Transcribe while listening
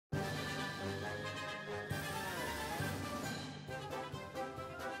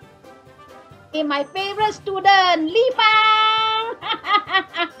My favorite student, Li Pang.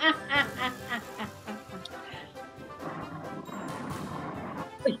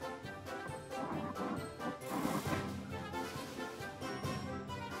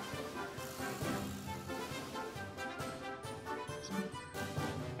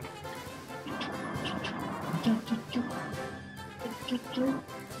 Juju，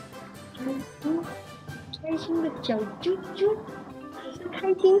 开心的小猪猪，是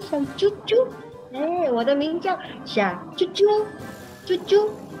开心小猪猪。哎，我的名叫小猪猪，猪猪。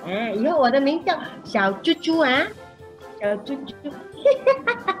哎，以后我的名叫小猪猪啊，小猪猪。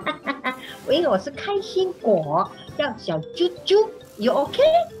因为我是开心果，叫小猪猪。You OK？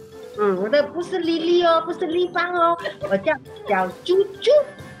 我的不是丽丽哦，不是丽芳哦，我叫小猪猪。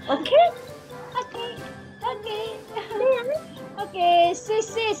OK，谢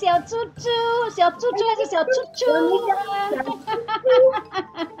谢小猪猪，小猪猪还是小猪猪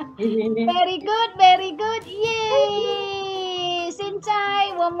？Very good，very good， 耶！现在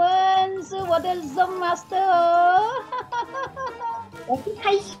我们是我的 Zoom Master 哦，我是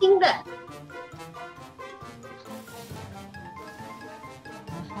开心的。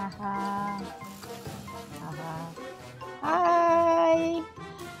哈哈，Hi。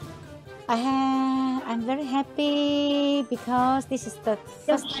I'm very happy because this is the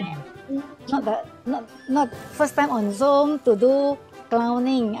first not first time on Zoom to do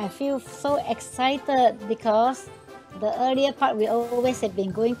clowning. I feel so excited because the earlier part we always have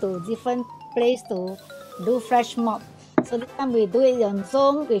been going to different place to do flash mob. So this time we do it on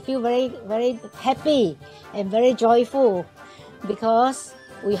Zoom. We feel very happy and very joyful because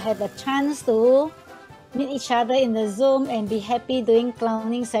we had the chance to meet each other in the Zoom and be happy doing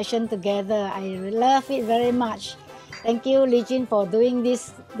clowning session together. I love it very much. Thank you, Li Jin, for doing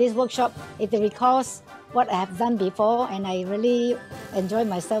this workshop. It recalls what I have done before, and I really enjoy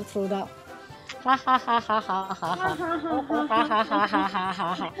myself throughout.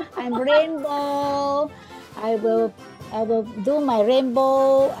 I'm rainbow. I will do my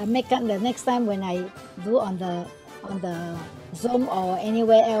rainbow makeup the next time when I do on the Zoom or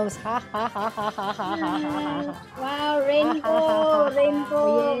anywhere else. Wow, rainbow.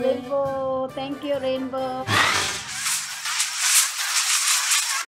 Thank you, rainbow.